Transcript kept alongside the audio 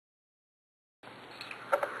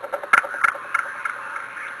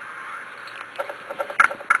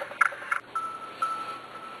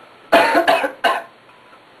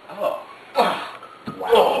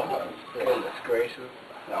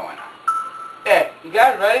You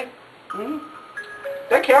guys ready? Hmm?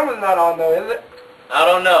 That camera's not on though, is it? I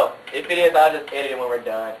don't know. If it is, I'll just edit it when we're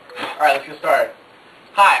done. Alright, let's get started.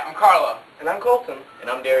 Hi, I'm Carlo. And I'm Colton. And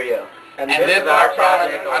I'm Dario. And this is our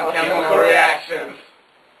project on chemical reactions.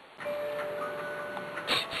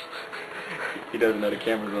 He doesn't know the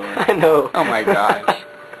camera's on. I know. Oh my gosh.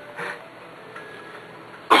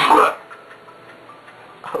 Oh,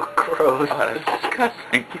 gross. Oh, that's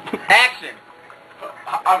disgusting. Action!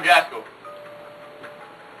 I'm Jasco.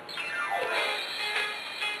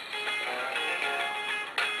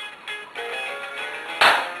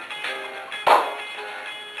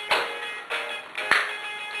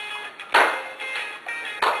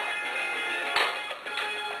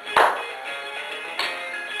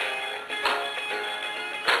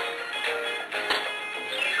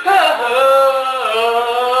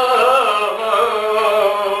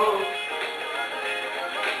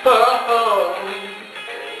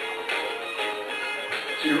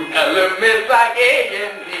 Two elements like A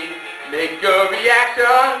and B make a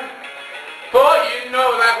reaction. For you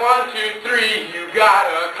know that 1, 2, 3, you got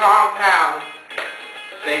a compound.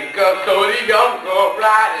 Think of sodium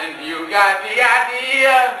chloride and you got the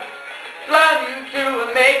idea. Love you two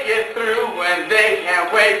and make it through when they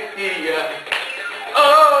can't wait to see ya.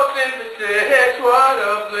 Oh, synthesis, what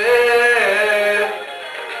a bliss.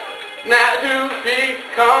 Now 2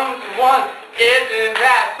 becomes 1, isn't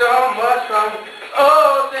that so much fun?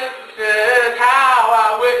 Oh, synthesis, how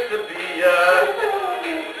I wish to be ya.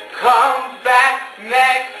 Come back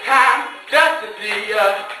next time just to see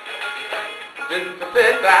ya.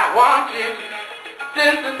 Synthesis, I want you.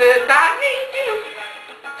 Synthesis, I need you.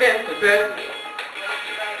 Synthesis,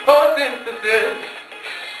 oh synthesis.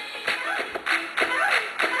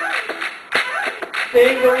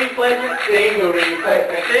 Single replacement, single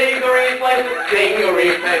replacement, single replacement, single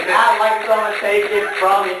replacement. I like someone take it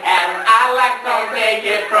from you, Adam. I like someone take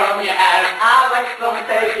it from you, Adam. I like someone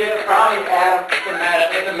take it from you, Adam. It's a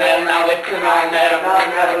matter, now it's a non-metal.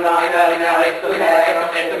 Non-metal, now it's a metal.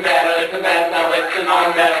 It's a metal, now it's a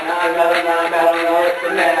non-metal. Non-metal, now it's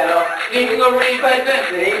a metal. Single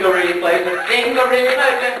replacement, single replacement, single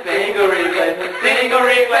replacement, single replacement, single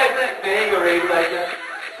replacement, single replacement.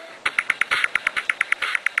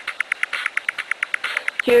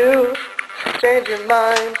 You change your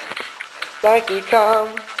mind like you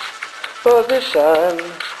come position.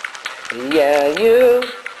 Yeah, you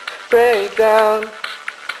break down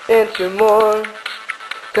into more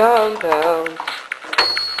compounds.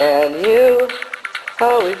 And you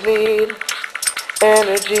always need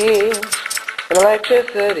energy and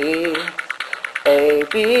electricity.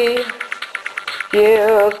 AB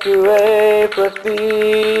yields to A plus B.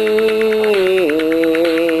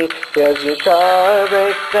 Cause your car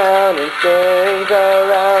breaks down and spins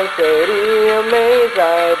around. Sodium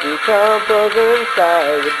azide decompose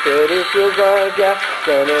inside. The pretty sugar gas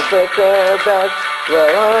benefits the best. Well,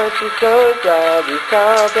 aren't you so glad you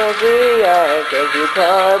compounds react? Cause your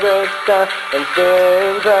car breaks down and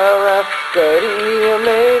spins around. Sodium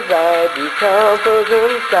azide decompose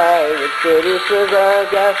inside. The pretty sugar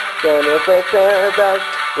gas benefits the best.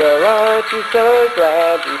 Well, aren't you so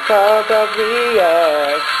glad you compounds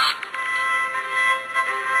react?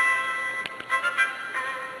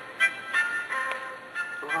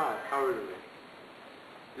 Hi, how are you doing?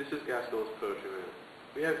 This is Gaskell's Poetry Man.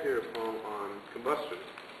 We have here a poem on combustion.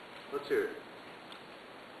 Let's hear it.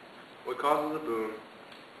 What causes a boom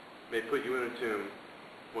may put you in a tomb.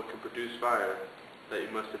 What can produce fire that you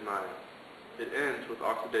must admire? It ends with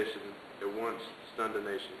oxidation. It once stunned a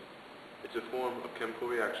nation. It's a form of chemical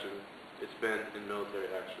reaction. It's been in military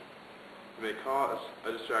action. It may cause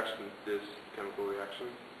a distraction, this chemical reaction.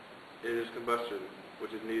 It is combustion,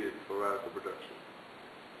 which is needed for radical production.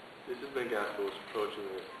 This has been Gaskell's Poetry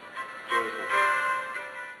Man. Join us next time.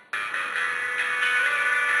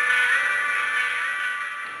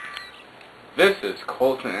 This is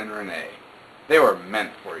Colton and Renee. They were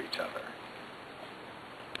meant for each other.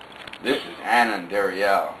 This is Anna and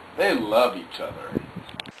Dario. They love each other.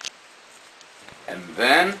 And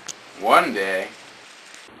then, one day,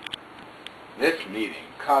 this meeting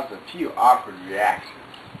caused a few awkward reactions.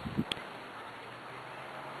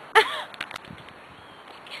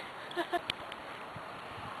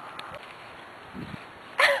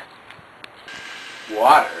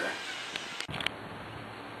 Water,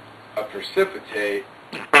 a precipitate,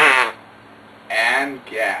 and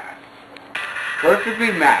gas.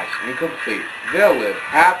 Perfectly matched and complete, they'll live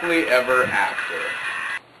happily ever after.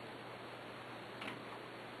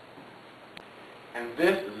 And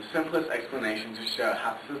this is the simplest explanation to show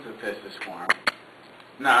how synthesis is formed.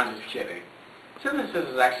 No, I'm just kidding. Synthesis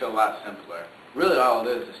is actually a lot simpler. Really all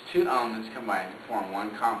it is two elements combined to form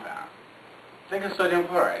one compound. Think of sodium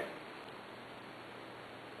chloride.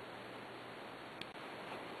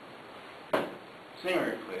 Single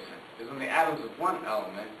replacement is when the atoms of one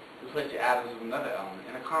element replace the atoms of another element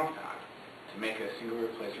in a compound to make a single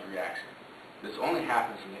replacement reaction. This only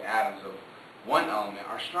happens when the atoms of one element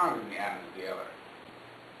are stronger than the atoms of the other.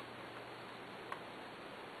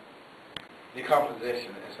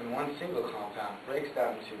 Decomposition is when one single compound breaks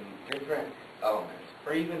down into different elements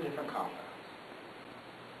or even different compounds.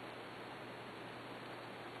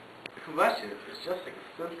 Combustion is just like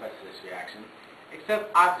a synthesis reaction,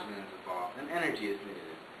 except oxygen is involved and energy is needed.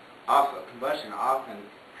 Also, combustion often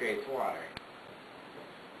creates water.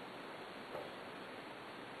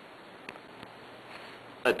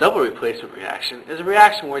 A double replacement reaction is a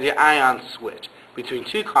reaction where the ions switch between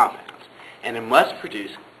two compounds, and it must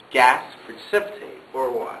produce gas, precipitate,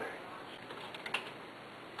 or water.